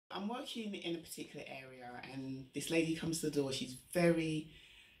I'm working in a particular area, and this lady comes to the door. She's very,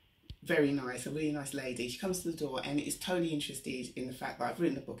 very nice, a really nice lady. She comes to the door and is totally interested in the fact that I've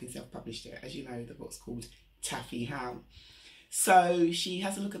written a book and self-published it. As you know, the book's called Taffy How. So she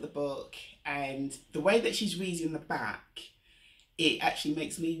has a look at the book, and the way that she's reading the back, it actually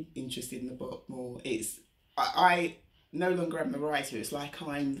makes me interested in the book more. I no longer am the writer. It's like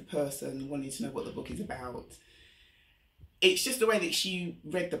I'm the person wanting to know what the book is about. It's just the way that she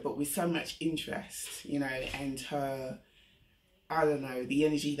read the book with so much interest, you know, and her, I don't know, the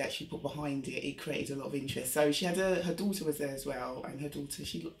energy that she put behind it, it created a lot of interest. So she had her daughter was there as well, and her daughter,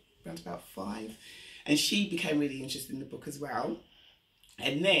 she looked around about 5, and she became really interested in the book as well.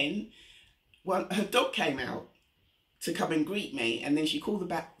 And then her dog came out to come and greet me, and then she called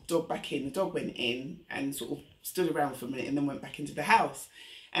the dog back in. The dog went in and sort of stood around for a minute and then went back into the house.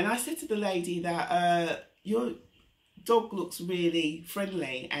 And I said to the lady that your dog looks really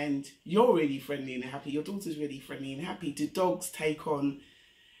friendly, and you're really friendly and happy. Your daughter's really friendly and happy. Do dogs take on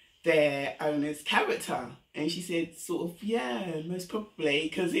their owner's character? And she said, sort of, yeah, most probably,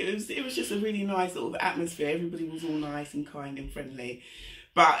 because it was just a really nice sort of atmosphere. Everybody was all nice and kind and friendly.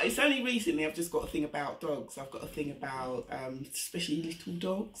 But it's only recently I've just got a thing about dogs. I've got a thing about especially little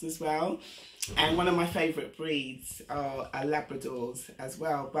dogs as well. And one of my favourite breeds are Labradors as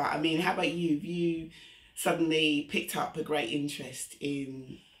well. But I mean, how about you? Have you suddenly picked up a great interest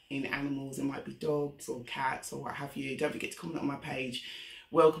in animals? It might be dogs or cats or what have you. Don't forget to comment on my page.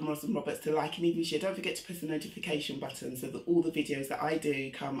 Welcome Rosalind Roberts, to like and even share. Don't forget to press the notification button so that all the videos that I do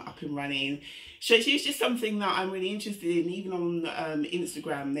come up and running. So it's just something that I'm really interested in. Even on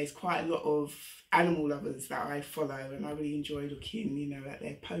Instagram, there's quite a lot of animal lovers that I follow, and I really enjoy looking, you know, at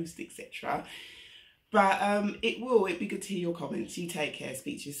their posts, etc. But it'd be good to hear your comments. You take care.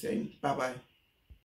 Speak to you soon. Bye bye.